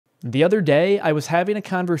The other day, I was having a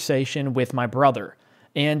conversation with my brother,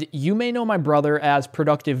 and you may know my brother as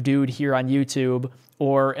Productive Dude here on YouTube,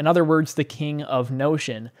 or in other words, the king of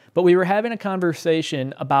Notion. But we were having a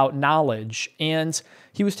conversation about knowledge, and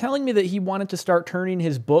he was telling me that he wanted to start turning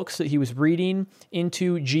his books that he was reading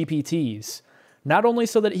into GPTs. Not only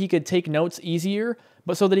so that he could take notes easier,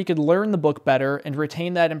 but so that he could learn the book better and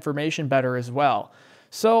retain that information better as well.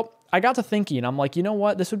 So I got to thinking, I'm like, you know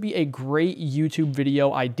what? This would be a great YouTube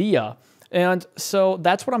video idea. And so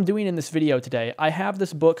that's what I'm doing in this video today. I have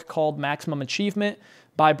this book called Maximum Achievement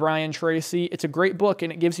by Brian Tracy. It's a great book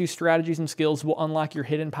and it gives you strategies and skills that will unlock your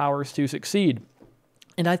hidden powers to succeed.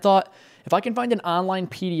 And I thought, if I can find an online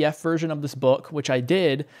PDF version of this book, which I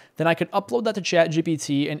did, then I could upload that to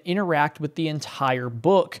ChatGPT and interact with the entire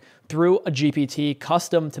book through a GPT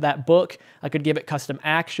custom to that book. I could give it custom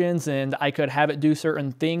actions and I could have it do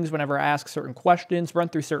certain things whenever I ask certain questions, run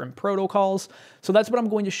through certain protocols. So that's what I'm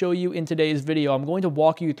going to show you in today's video. I'm going to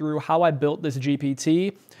walk you through how I built this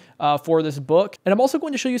GPT for this book. And I'm also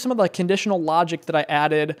going to show you some of the conditional logic that I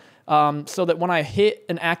added so that when I hit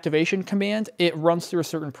an activation command, it runs through a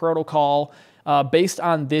certain protocol based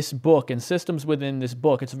on this book and systems within this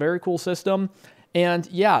book. It's a very cool system. And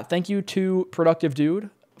yeah, thank you to Productive Dude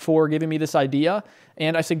for giving me this idea.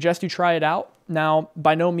 And I suggest you try it out. Now,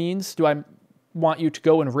 by no means do I want you to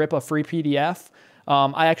go and rip a free PDF.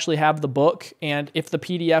 I actually have the book, and if the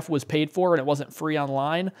PDF was paid for and it wasn't free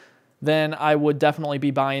online, then I would definitely be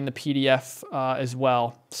buying the PDF as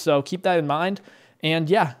well. So keep that in mind. And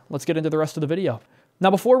yeah, let's get into the rest of the video. Now,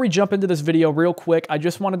 before we jump into this video real quick, I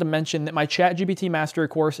just wanted to mention that my ChatGPT Mastery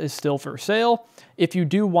course is still for sale. If you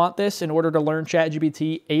do want this in order to learn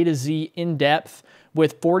ChatGPT A to Z in depth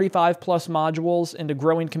with 45 plus modules and a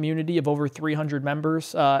growing community of over 300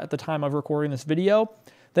 members at the time of recording this video,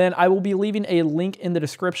 then I will be leaving a link in the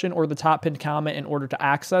description or the top pinned comment in order to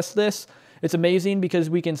access this. It's amazing because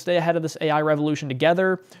we can stay ahead of this AI revolution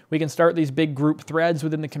together. We can start these big group threads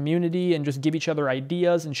within the community and just give each other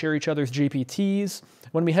ideas and share each other's GPTs.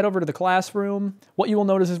 When we head over to the classroom, what you will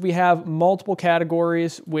notice is we have multiple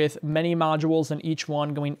categories with many modules in each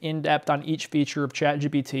one going in depth on each feature of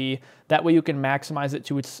ChatGPT. That way you can maximize it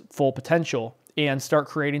to its full potential and start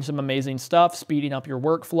creating some amazing stuff, speeding up your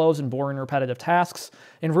workflows and boring repetitive tasks,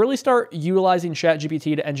 and really start utilizing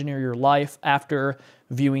ChatGPT to engineer your life after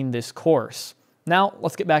viewing this course. Now,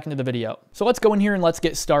 let's get back into the video. So let's go in here and let's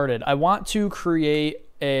get started. I want to create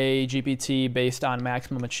a GPT based on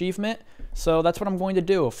maximum achievement. So that's what I'm going to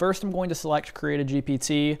do. First, I'm going to select create a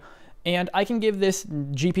GPT, and I can give this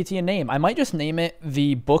GPT a name. I might just name it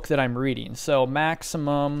the book that I'm reading. So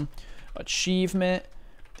maximum achievement.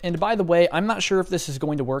 And by the way, I'm not sure if this is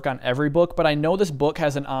going to work on every book, but I know this book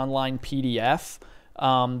has an online PDF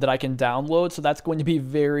that I can download. So that's going to be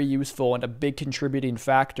very useful and a big contributing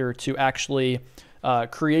factor to actually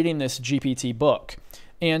creating this GPT book.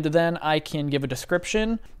 And then I can give a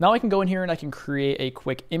description. Now I can go in here and I can create a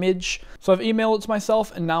quick image. So I've emailed it to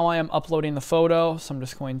myself and now I am uploading the photo. So I'm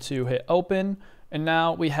just going to hit open. And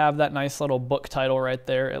now we have that nice little book title right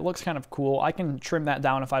there. It looks kind of cool. I can trim that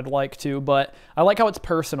down if I'd like to, but I like how it's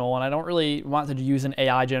personal and I don't really want to use an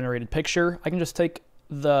AI generated picture. I can just take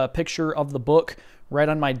the picture of the book right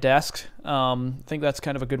on my desk. I think that's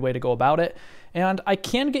kind of a good way to go about it. And I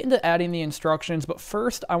can get into adding the instructions, but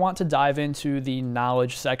first I want to dive into the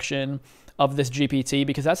knowledge section of this GPT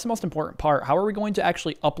because that's the most important part. How are we going to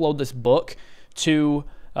actually upload this book to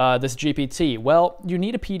this GPT? Well, you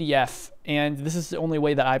need a PDF, and this is the only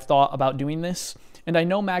way that I've thought about doing this. And I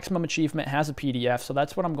know Maximum Achievement has a PDF, so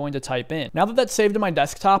that's what I'm going to type in. Now that that's saved to my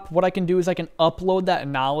desktop, what I can do is I can upload that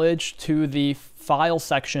knowledge to the file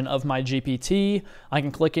section of my GPT. I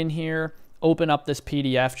can click in here, open up this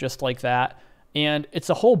PDF just like that, and it's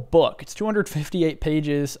a whole book. It's 258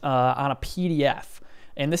 pages on a PDF.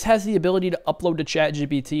 And this has the ability to upload to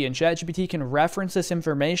ChatGPT, and ChatGPT can reference this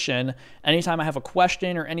information anytime I have a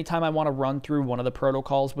question or anytime I want to run through one of the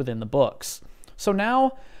protocols within the books. So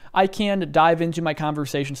now I can dive into my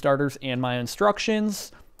conversation starters and my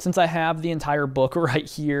instructions since I have the entire book right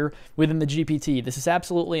here within the GPT. This is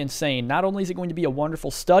absolutely insane. Not only is it going to be a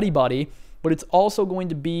wonderful study buddy, but it's also going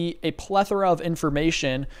to be a plethora of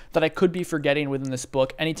information that I could be forgetting within this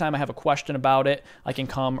book. Anytime I have a question about it, I can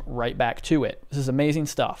come right back to it. This is amazing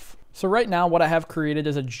stuff. So right now, what I have created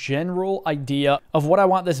is a general idea of what I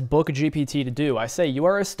want this book GPT to do. I say, you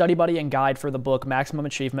are a study buddy and guide for the book Maximum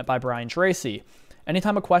Achievement by Brian Tracy.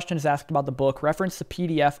 Anytime a question is asked about the book, reference the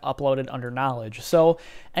PDF uploaded under knowledge. So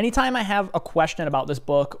anytime I have a question about this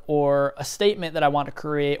book or a statement that I want to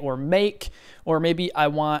create or make, or maybe I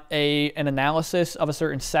want an analysis of a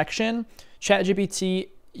certain section, ChatGPT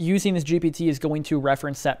using this GPT is going to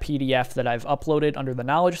reference that PDF that I've uploaded under the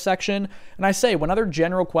knowledge section. And I say, when other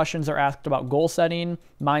general questions are asked about goal setting,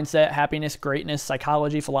 mindset, happiness, greatness,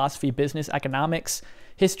 psychology, philosophy, business, economics,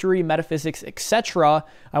 history, metaphysics, etc.,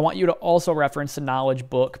 I want you to also reference the knowledge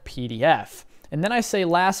book PDF. And then I say,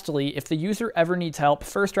 lastly, if the user ever needs help,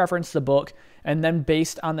 first reference the book, and then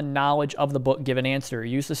based on the knowledge of the book, give an answer.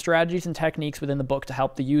 Use the strategies and techniques within the book to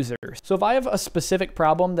help the user. So if I have a specific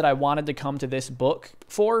problem that I wanted to come to this book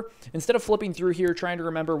for, instead of flipping through here trying to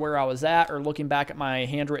remember where I was at or looking back at my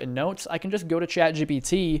handwritten notes, I can just go to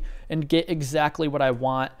ChatGPT and get exactly what I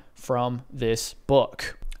want from this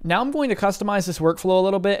book. Now I'm going to customize this workflow a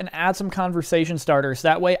little bit and add some conversation starters.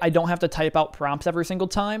 That way I don't have to type out prompts every single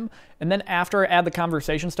time. And then after I add the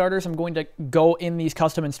conversation starters, I'm going to go in these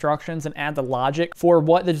custom instructions and add the logic for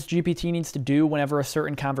what this GPT needs to do whenever a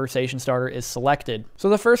certain conversation starter is selected. So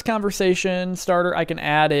the first conversation starter I can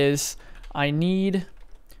add is, I need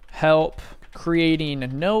help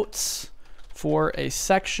creating notes for a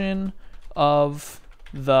section of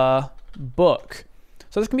the book.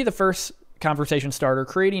 So this can be the first conversation starter,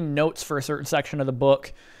 creating notes for a certain section of the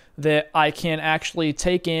book that I can actually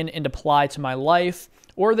take in and apply to my life,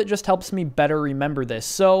 or that just helps me better remember this.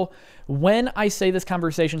 So when I say this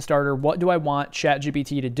conversation starter, what do I want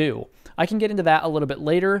ChatGPT to do? I can get into that a little bit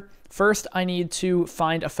later. First, I need to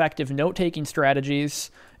find effective note-taking strategies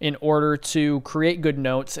in order to create good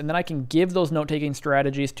notes, and then I can give those note-taking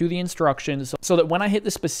strategies to the instructions so that when I hit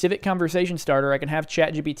the specific conversation starter, I can have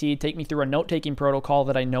ChatGPT take me through a note-taking protocol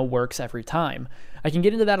that I know works every time. I can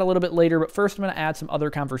get into that a little bit later, but first I'm going to add some other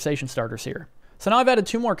conversation starters here. So now I've added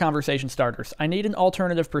 2 more conversation starters. I need an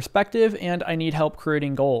alternative perspective, and I need help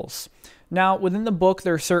creating goals. Now, within the book,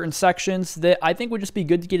 there are certain sections that I think would just be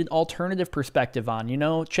good to get an alternative perspective on. You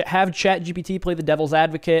know, have ChatGPT play the devil's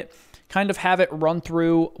advocate, kind of have it run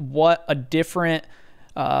through what a different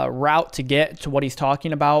route to get to what he's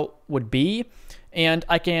talking about would be. And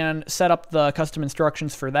I can set up the custom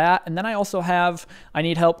instructions for that. And then I also have, I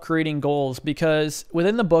need help creating goals, because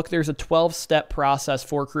within the book, there's a 12-step process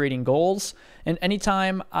for creating goals. And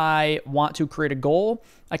anytime I want to create a goal,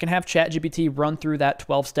 I can have ChatGPT run through that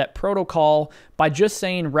 12-step protocol by just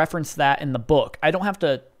saying reference that in the book. I don't have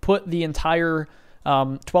to put the entire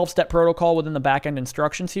 12-step protocol within the backend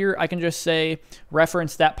instructions here. I can just say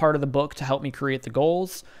reference that part of the book to help me create the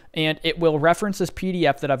goals, and it will reference this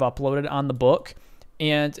PDF that I've uploaded on the book,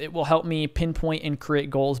 and it will help me pinpoint and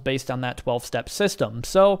create goals based on that 12-step system.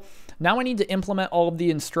 So now I need to implement all of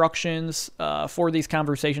the instructions for these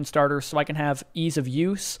conversation starters so I can have ease of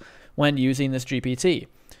use when using this GPT.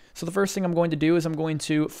 So the first thing I'm going to do is I'm going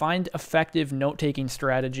to find effective note-taking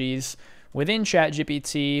strategies within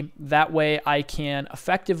ChatGPT. That way I can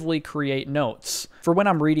effectively create notes for when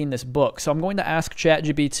I'm reading this book. So I'm going to ask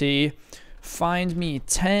ChatGPT, find me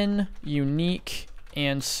 10 unique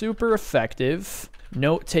and super effective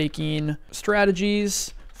note-taking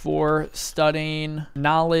strategies for studying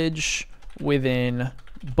knowledge within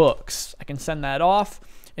books. I can send that off.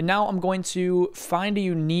 And now I'm going to find a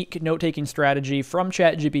unique note-taking strategy from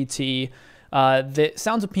ChatGPT that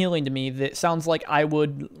sounds appealing to me, that sounds like I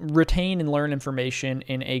would retain and learn information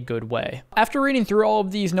in a good way. After reading through all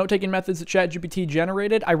of these note-taking methods that ChatGPT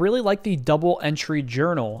generated, I really like the double entry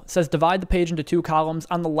journal. It says divide the page into 2 columns.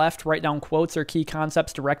 On the left, write down quotes or key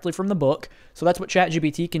concepts directly from the book. So that's what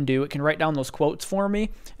ChatGPT can do. It can write down those quotes for me.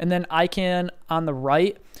 And then I can, on the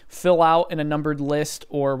right, fill out in a numbered list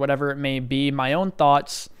or whatever it may be, my own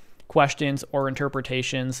thoughts, questions, or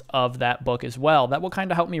interpretations of that book as well. That will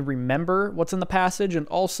kind of help me remember what's in the passage and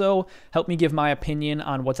also help me give my opinion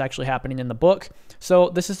on what's actually happening in the book. So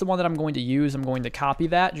this is the one that I'm going to use. I'm going to copy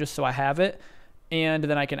that just so I have it. And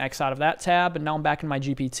then I can X out of that tab. And now I'm back in my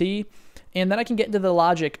GPT. And then I can get into the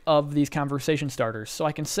logic of these conversation starters. So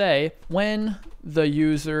I can say, when the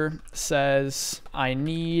user says, I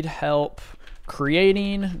need help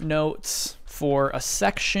creating notes for a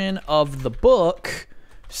section of the book.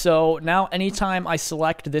 So now anytime I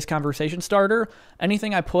select this conversation starter,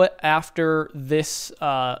 anything I put after this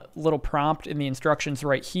little prompt in the instructions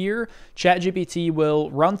right here, ChatGPT will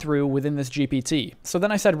run through within this GPT. So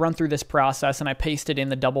then I said run through this process and I pasted in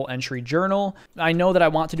the double entry journal. I know that I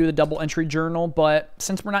want to do the double entry journal, but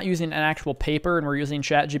since we're not using an actual paper and we're using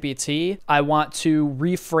ChatGPT, I want to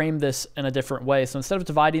reframe this in a different way. So instead of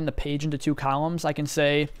dividing the page into 2 columns, I can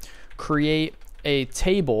say create a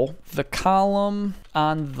table. The column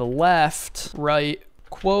on the left, write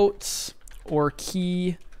quotes or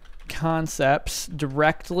key concepts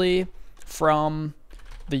directly from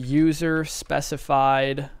the user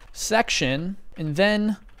specified section, and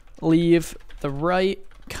then leave the right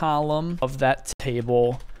column of that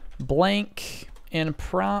table blank and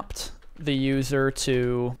prompt the user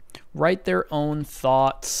to write their own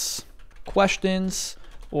thoughts, questions,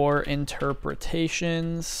 or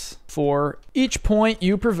interpretations for each point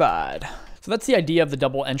you provide. So that's the idea of the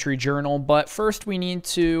double entry journal, but first we need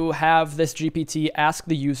to have this GPT ask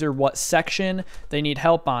the user what section they need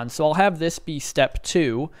help on. So I'll have this be step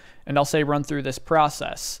 2, and I'll say run through this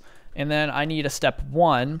process. And then I need a step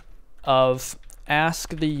 1 of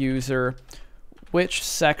ask the user which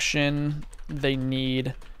section they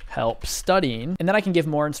need help studying, and then I can give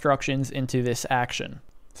more instructions into this action.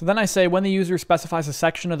 So then I say when the user specifies a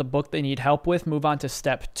section of the book they need help with, move on to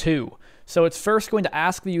step 2. So it's first going to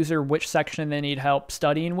ask the user which section they need help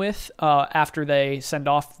studying with after they send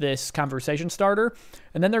off this conversation starter,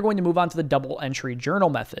 and then they're going to move on to the double entry journal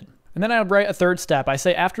method. And then I would write a third step. I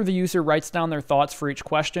say after the user writes down their thoughts for each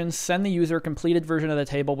question, send the user a completed version of the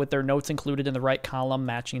table with their notes included in the right column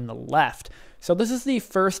matching the left. So this is the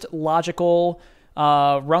first logical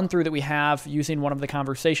run through that we have using one of the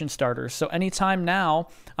conversation starters. So anytime now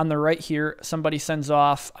on the right here, somebody sends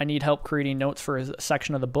off, I need help creating notes for a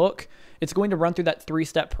section of the book, it's going to run through that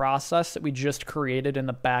 3-step process that we just created in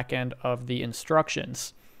the back end of the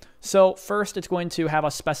instructions. So first it's going to have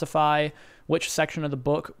us specify which section of the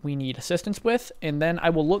book we need assistance with, and then I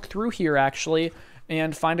will look through here actually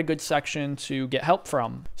and find a good section to get help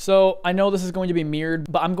from. So I know this is going to be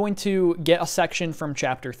mirrored, but I'm going to get a section from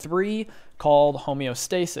chapter 3 called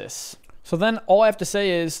homeostasis. So then all I have to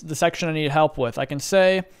say is the section I need help with. I can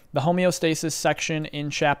say the homeostasis section in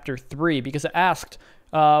chapter 3 because it asked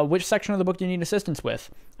which section of the book do you need assistance with.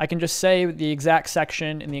 I can just say the exact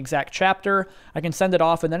section in the exact chapter. I can send it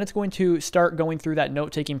off, and then it's going to start going through that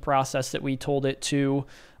note-taking process that we told it to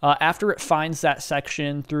after it finds that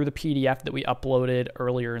section through the PDF that we uploaded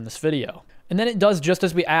earlier in this video. And then it does just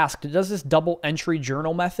as we asked. It does this double entry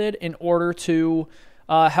journal method in order to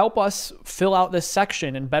help us fill out this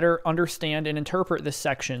section and better understand and interpret this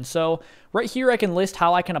section. So right here I can list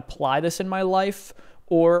how I can apply this in my life,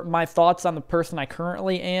 or my thoughts on the person I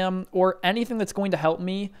currently am, or anything that's going to help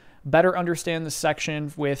me better understand this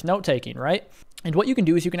section with note-taking, right? And what you can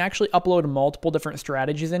do is you can actually upload multiple different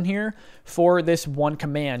strategies in here for this one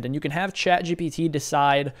command, and you can have ChatGPT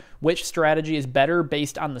decide which strategy is better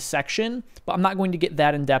based on the section, but I'm not going to get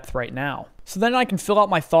that in depth right now. So then I can fill out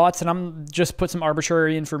my thoughts, and I'm just put some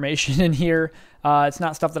arbitrary information in here. It's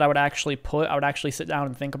not stuff that I would actually put. I would actually sit down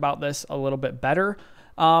and think about this a little bit better.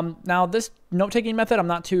 Now this note-taking method, I'm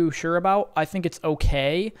not too sure about. I think it's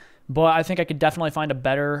okay, but I think I could definitely find a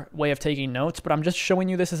better way of taking notes. But I'm just showing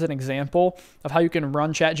you this as an example of how you can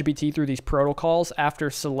run ChatGPT through these protocols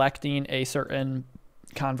after selecting a certain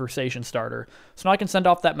conversation starter. So now I can send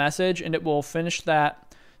off that message, and it will finish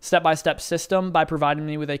that step-by-step system by providing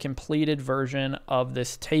me with a completed version of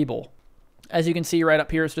this table. As you can see right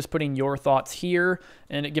up here, it's just putting your thoughts here,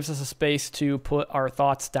 and it gives us a space to put our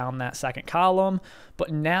thoughts down that second column.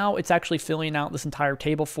 But now it's actually filling out this entire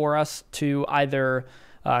table for us to either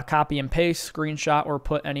copy and paste, screenshot, or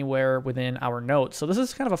put anywhere within our notes. So this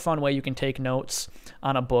is kind of a fun way you can take notes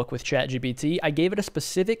on a book with ChatGPT. I gave it a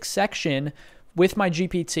specific section with my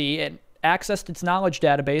GPT. It accessed its knowledge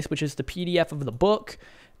database, which is the PDF of the book,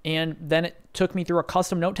 and then it took me through a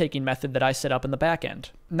custom note-taking method that I set up in the back end.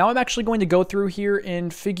 Now I'm actually going to go through here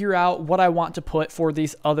and figure out what I want to put for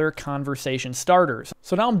these other conversation starters.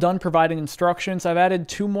 So now I'm done providing instructions. I've added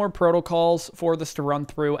 2 more protocols for this to run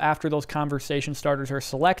through after those conversation starters are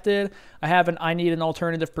selected. I have an I need an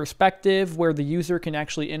alternative perspective where the user can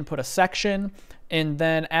actually input a section, and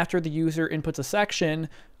then after the user inputs a section,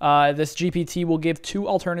 this GPT will give 2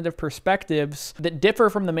 alternative perspectives that differ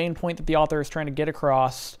from the main point that the author is trying to get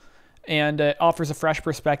across, and it offers a fresh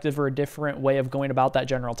perspective or a different way of going about that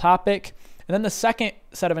general topic. And then the second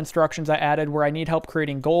set of instructions I added where I need help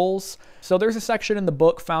creating goals. So there's a section in the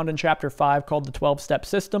book found in chapter 5 called the 12-step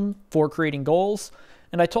system for creating goals.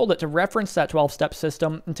 And I told it to reference that 12-step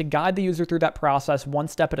system and to guide the user through that process one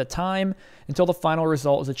step at a time until the final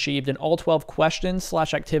result is achieved and all 12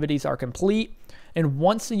 questions/activities are complete. And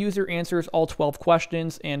once the user answers all 12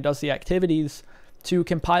 questions and does the activities, to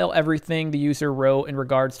compile everything the user wrote in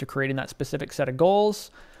regards to creating that specific set of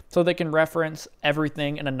goals so they can reference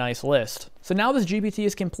everything in a nice list. So now this GPT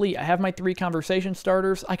is complete. I have my 3 conversation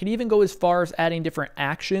starters. I could even go as far as adding different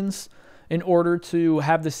actions in order to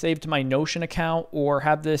have this saved to my Notion account or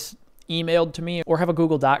have this emailed to me or have a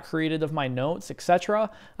Google Doc created of my notes,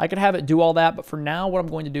 etc. I could have it do all that, but for now what I'm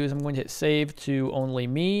going to do is I'm going to hit save to only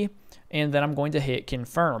me, and then I'm going to hit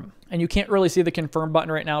confirm. And you can't really see the confirm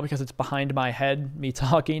button right now because it's behind my head, me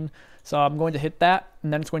talking. So I'm going to hit that,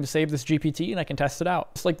 and then it's going to save this GPT, and I can test it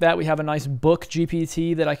out. Just like that, we have a nice book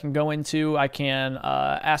GPT that I can go into. I can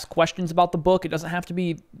ask questions about the book. It doesn't have to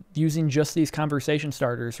be using just these conversation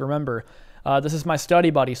starters. Remember, this is my study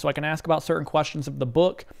buddy, so I can ask about certain questions of the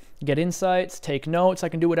book, get insights, take notes. I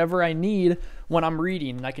can do whatever I need when I'm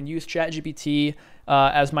reading, and I can use ChatGPT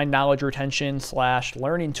as my knowledge retention /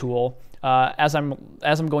 learning tool as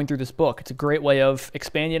I'm going through this book. It's a great way of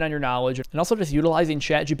expanding on your knowledge and also just utilizing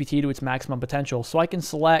ChatGPT to its maximum potential. So I can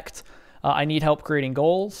select I need help creating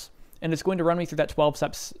goals, and it's going to run me through that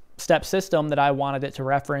 12-step system that I wanted it to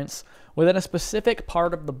reference within a specific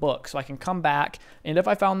part of the book. So I can come back, and if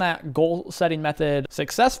I found that goal setting method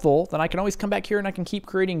successful, then I can always come back here and I can keep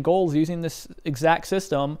creating goals using this exact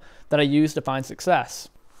system that I use to find success.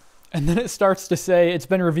 And then it starts to say it's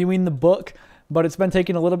been reviewing the book, but it's been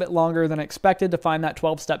taking a little bit longer than expected to find that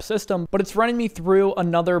 12-step system. But it's running me through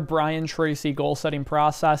another Brian Tracy goal setting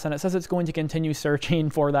process, and it says it's going to continue searching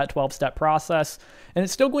for that 12-step process. And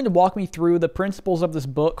it's still going to walk me through the principles of this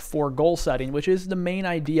book for goal setting, which is the main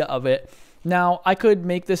idea of it. Now, I could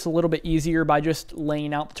make this a little bit easier by just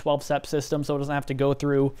laying out the 12-step system so it doesn't have to go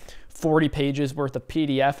through 40 pages worth of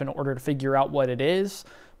PDF in order to figure out what it is.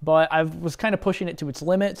 But I was kind of pushing it to its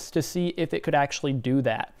limits to see if it could actually do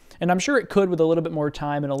that. And I'm sure it could with a little bit more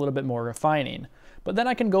time and a little bit more refining. But then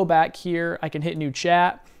I can go back here, I can hit new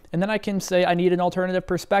chat, and then I can say I need an alternative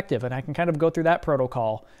perspective, and I can kind of go through that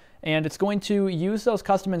protocol. And it's going to use those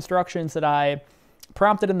custom instructions that I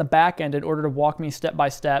prompted in the back end in order to walk me step by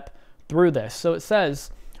step through this. So it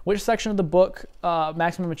says, which section of the book,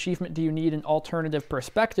 Maximum Achievement, do you need an alternative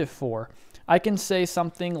perspective for? I can say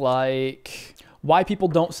something like, why people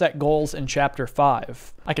don't set goals in chapter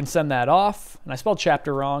 5. I can send that off, and I spelled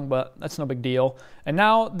chapter wrong, but that's no big deal. And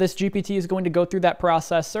now this GPT is going to go through that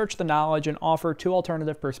process, search the knowledge, and offer 2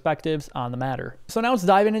 alternative perspectives on the matter. So now it's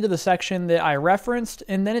diving into the section that I referenced,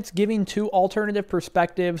 and then it's giving 2 alternative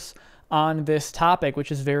perspectives on this topic,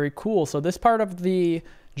 which is very cool. So this part of the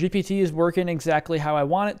GPT is working exactly how I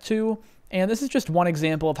want it to. And this is just one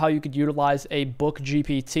example of how you could utilize a book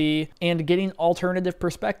GPT and getting alternative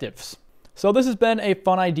perspectives. So this has been a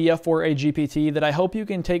fun idea for a GPT that I hope you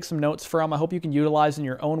can take some notes from. I hope you can utilize in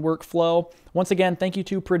your own workflow. Once again, thank you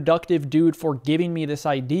to Productive Dude for giving me this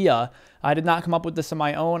idea. I did not come up with this on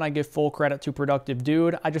my own. I give full credit to Productive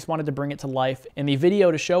Dude. I just wanted to bring it to life in the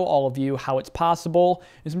video to show all of you how it's possible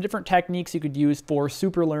and some different techniques you could use for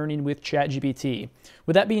super learning with ChatGPT.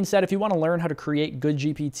 With that being said, if you want to learn how to create good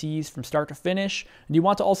GPTs from start to finish, and you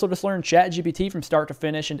want to also just learn ChatGPT from start to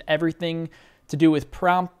finish and everything to do with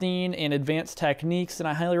prompting and advanced techniques, then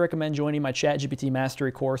I highly recommend joining my ChatGPT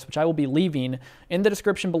Mastery course, which I will be leaving in the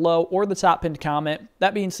description below or the top pinned comment.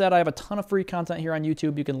 That being said, I have a ton of free content here on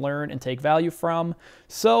YouTube you can learn and take value from.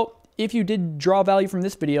 So if you did draw value from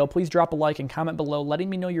this video, please drop a like and comment below letting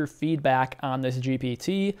me know your feedback on this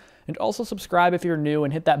GPT, and also subscribe if you're new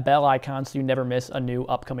and hit that bell icon so you never miss a new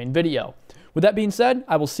upcoming video. With that being said,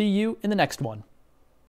 I will see you in the next one.